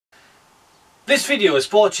This video is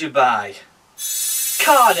brought to you by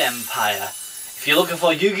Card Empire. If you're looking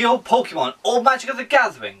for Yu-Gi-Oh, Pokemon or Magic the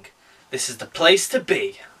Gathering, this is the place to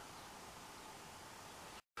be.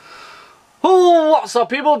 Oh, what's up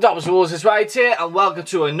people, Dobbsyrules is right here and welcome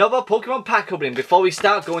to another Pokemon pack opening. Before we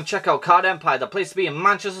start, go and check out Card Empire, the place to be in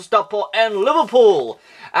Manchester, Stockport and Liverpool.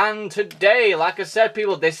 And today, like I said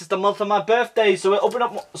people, this is the month of my birthday, so we're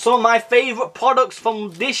opening up some of my favourite products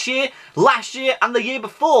from this year, last year and the year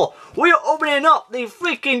before. We're opening up the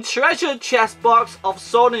freaking treasure chest box of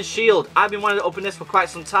Sword and Shield. I've been wanting to open this for quite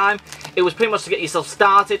some time. It was pretty much to get yourself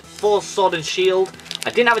started for Sword and Shield. I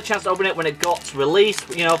didn't have a chance to open it when it got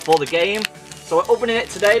released, you know, for the game. So we're opening it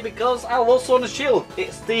today because I love Sword and Shield.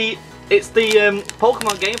 It's the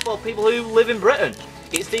Pokemon game for people who live in Britain.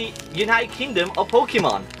 It's the United Kingdom of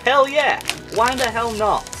Pokemon. Hell yeah! Why the hell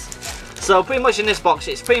not? So pretty much in this box,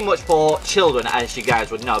 it's pretty much for children, as you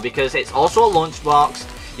guys would know, because it's also a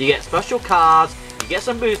lunchbox. You get special cards, you get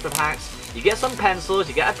some booster packs, you get some pencils,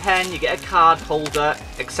 you get a pen, you get a card holder,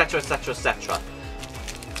 etc, etc, etc.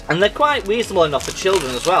 And they're quite reasonable enough for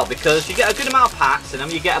children as well, because you get a good amount of packs in them.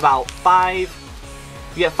 You get about 5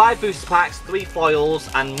 booster packs, 3 foils,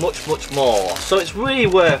 and much more. So it's really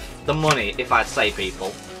worth the money, if I'd say,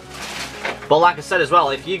 people. But like I said as well,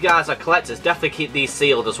 if you guys are collectors, definitely keep these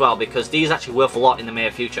sealed as well, because these are actually worth a lot in the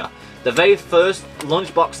near future. The very first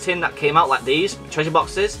lunchbox tin that came out like these, treasure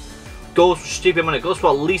boxes, goes for stupid money. It goes for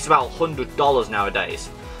at least about $100 nowadays.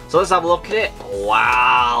 So let's have a look at it.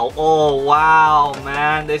 Wow. Oh, wow,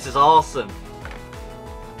 man. This is awesome.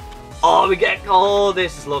 Oh,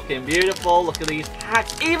 this is looking beautiful. Look at these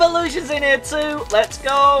packs. Evolutions in here too. Let's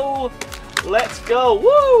go. Let's go.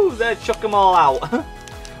 Woo. There, chuck them all out.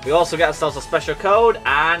 We also get ourselves a special code.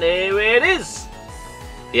 And here it is.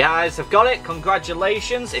 You guys have got it.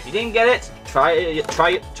 Congratulations. If you didn't get it, try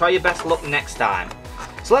your best luck next time.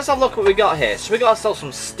 So let's have a look at what we got here. So we got ourselves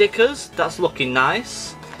some stickers. That's looking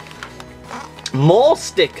nice. More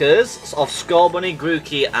stickers of Scorbunny,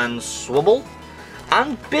 Grookey and Swubble.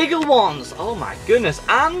 And bigger ones. Oh my goodness.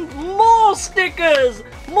 And more stickers.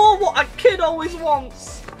 More what a kid always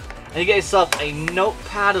wants. And you get yourself a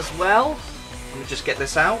notepad as well. Let me just get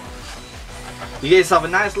this out. You get yourself a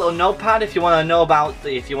nice little notepad if you want to know about,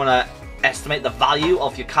 if you want to estimate the value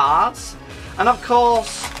of your cards. And of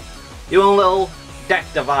course, your own little deck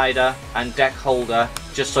divider and deck holder,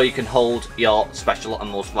 just so you can hold your special and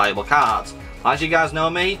most valuable cards. As you guys know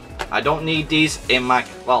me, I don't need these in my,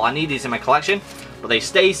 well, I need these in my collection, but they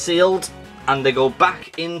stay sealed and they go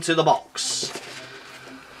back into the box.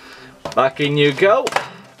 Back in you go,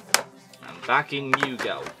 and back in you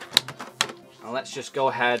go. And let's just go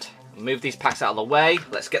ahead and move these packs out of the way.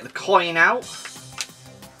 Let's get the coin out.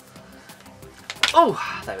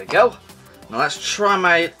 Oh, there we go. Now let's try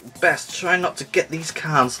my best, try not to get these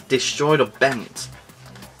cards destroyed or bent.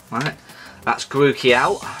 Right, that's Grookey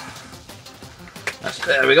out.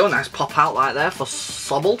 There we go, nice pop out like there for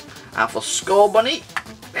Swubble and for Scorbunny.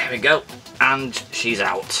 There we go, and she's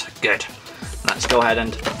out. Good. Let's go ahead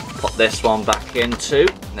and put this one back in too.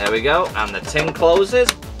 There we go, and the tin closes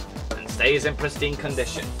and stays in pristine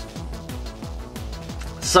condition.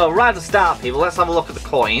 So right at the start, people, let's have a look at the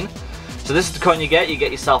coin. So this is the coin you get. You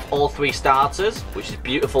get yourself all 3 starters, which is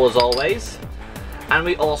beautiful as always. And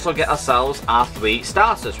we also get ourselves our 3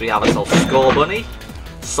 starters. We have ourselves Scorbunny,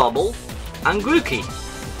 Swubble, and Grookey.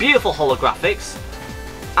 Beautiful holographics,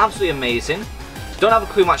 absolutely amazing. Don't have a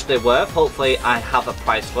clue how much they're worth. Hopefully I have a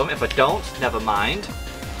price for them. If I don't, never mind.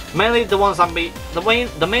 Mainly the ones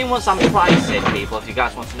the main ones I'm pricing, people, if you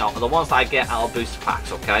guys want to know, are the ones that I get out of booster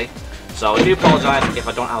packs, okay? So I do apologise if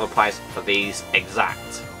I don't have a price for these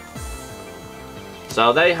exact.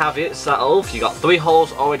 So there you have it settled. You got 3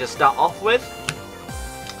 holes already to start off with.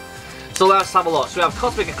 So let's have a look. So we have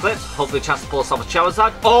Cosmic Eclipse, hopefully a chance to pull us off a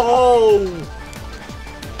Charizard. Oh!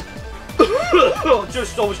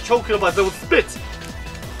 I was choking on my own spit.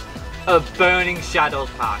 A Burning Shadows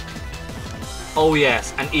pack. Oh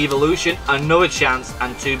yes, an Evolution, another chance,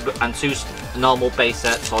 and two normal base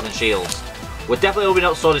set Sword and Shields. We're definitely opening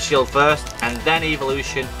up Sword and Shield first, and then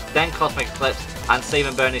Evolution, then Cosmic Eclipse, and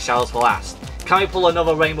saving Burning Shadows for last. Can we pull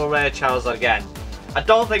another Rainbow Rare Charizard again? I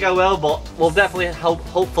don't think I will, but we'll definitely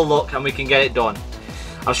hope for luck and we can get it done.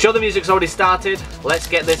 I'm sure the music's already started. Let's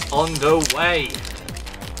get this on the way.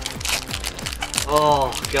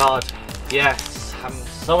 Oh god, yes, I'm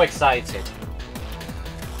so excited.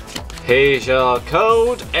 Here's your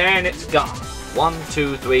code and it's gone. 1,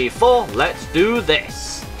 2, 3, 4, let's do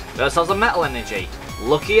this. We got ourselves a Metal Energy,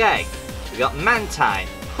 Lucky Egg, we got Mantine,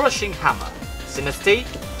 Crushing Hammer, Sinistea,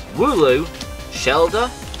 Wooloo, Shelder,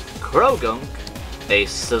 Krogunk, a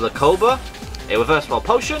Silicobra, a Reverse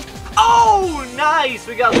Potion, Oh, nice!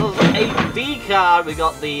 We got a V card. We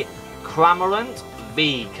got the Cramorant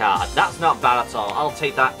V card. That's not bad at all. I'll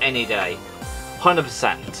take that any day.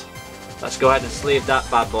 100%. Let's go ahead and sleeve that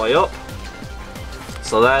bad boy up.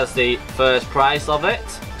 So there's the first price of it.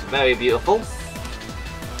 Very beautiful.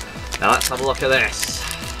 Now let's have a look at this.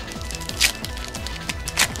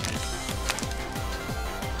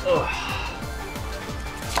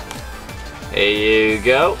 Here you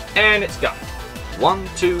go, and it's gone. 1,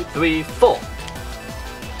 2, 3, 4.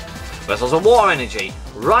 Vessels of War Energy,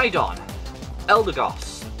 Rhydon,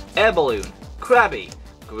 Eldegoss, Air Balloon, Krabby,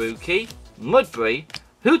 Grookey, Mudbray,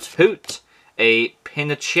 Hoot Hoot, a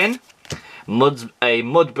Pinachin, a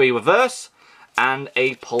Mudbray Reverse, and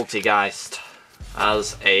a Poltergeist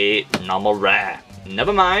as a normal rare.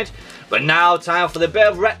 Never mind. But now time for the bit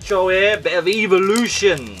of retro here, bit of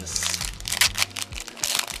evolutions.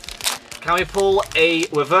 Can we pull a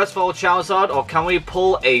reverse foil Charizard, or can we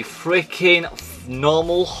pull a freaking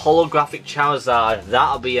normal holographic Charizard?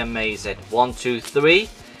 That'll be amazing. 1, 2, 3,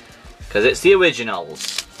 because it's the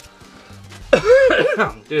originals.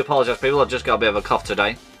 Do apologise, people. I've just got a bit of a cough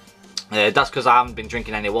today. That's because I haven't been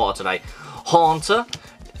drinking any water today. Haunter,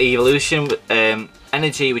 Evolution,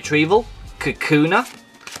 Energy Retrieval, Kakuna,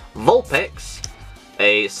 Vulpix,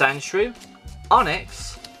 a Sandshrew,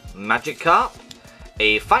 Onix, Magikarp,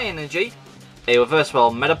 a Fire Energy, a Reverse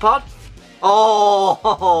World Metapod.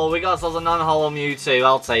 Oh, we got ourselves a non-holo Mewtwo.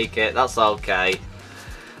 I'll take it. That's okay.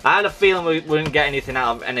 I had a feeling we wouldn't get anything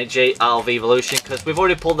out of Energy, out of Evolution, because we've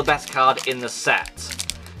already pulled the best card in the set.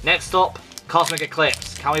 Next up, Cosmic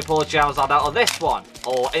Eclipse. Can we pull a Charizard out of this one,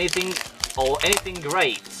 or anything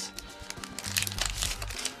great?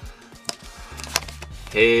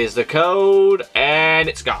 Here's the code, and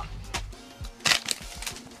it's gone.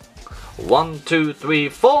 1, 2, 3,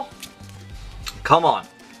 4. Come on.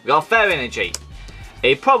 We got Fairy Energy,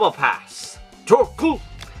 a Probopass, Torkoal,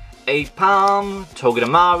 a Palm,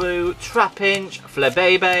 Togedemaru, Trapinch,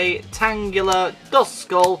 Flabébé, Tangela,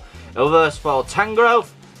 Duskull, a Reverse Foil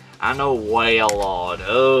Tangrowth, and a Wailord.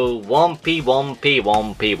 Oh, Wompy, Wompy,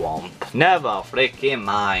 Wompy, Womp. Never freaking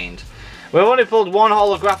mind. We've only pulled one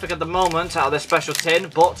holographic at the moment out of this special tin,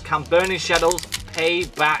 but can Burning Shadows pay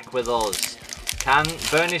back with us? Can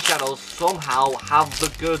Burning Shadows somehow have the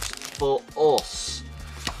goods for us?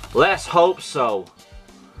 Let's hope so.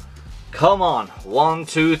 Come on. 1,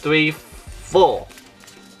 2, 3, 4.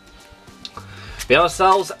 We have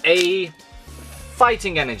ourselves a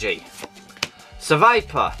Fighting Energy,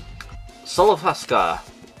 Seviper, Solifasca,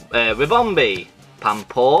 Ribombee,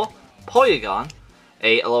 Pampor, Porygon,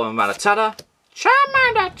 a Alolan Rattata,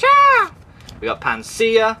 Charmander. We got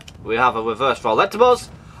Pansear. We have a Reverse for Electabuzz.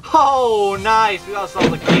 Oh, nice! We got ourselves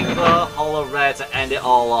the Kingler Holo Rare to end it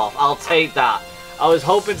all off. I'll take that. I was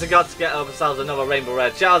hoping to God to get ourselves another Rainbow Rare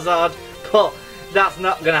Charizard, but that's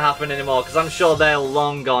not going to happen anymore because I'm sure they're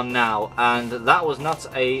long gone now. And that was not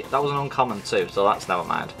a that was an uncommon too, so that's never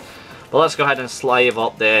mind. But let's go ahead and slave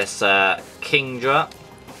up this Kingdra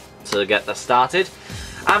to get this started.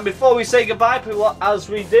 And before we say goodbye, people, as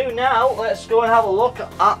we do now, let's go and have a look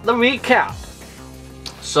at the recap.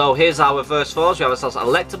 So here's our reverse fours. We have ourselves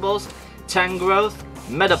Electabuzz, Tangrowth,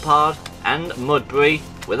 Metapod, and Mudbray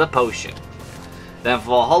with a potion. Then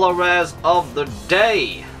for Holo Rares of the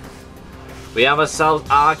day, we have ourselves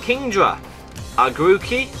our Kingdra, our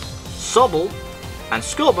Grookey, Sobble, and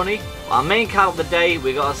Scorbunny. Our main card of the day,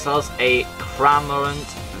 we got ourselves a Cramorant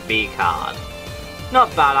V card.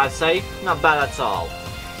 Not bad, I'd say. Not bad at all.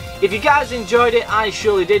 If you guys enjoyed it, I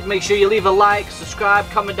surely did. Make sure you leave a like, subscribe,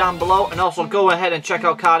 comment down below, and also go ahead and check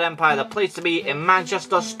out Card Empire, the place to be in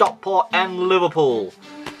Manchester, Stockport, and Liverpool.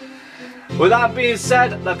 With that being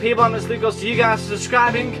said, the people on this video goes to you guys for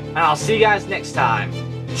subscribing, and I'll see you guys next time.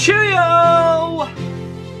 Cheerio!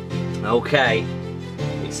 Okay,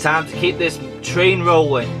 it's time to keep this train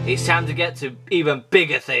rolling. It's time to get to even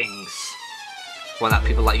bigger things. Well, that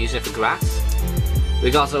people like using it for grass. We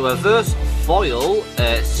got a reverse foil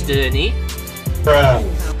Sterny.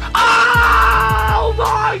 Oh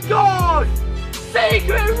my god!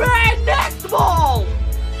 Secret Rare Nest Ball!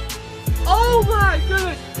 Oh my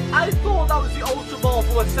goodness! I thought that was the Ultra Ball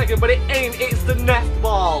for a second, but it ain't. It's the Nest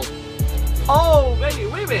Ball. Oh, wait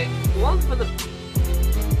a minute. One for the...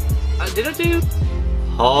 did I do...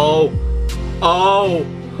 Oh! Oh!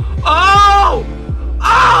 Oh!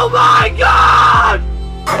 Oh my god!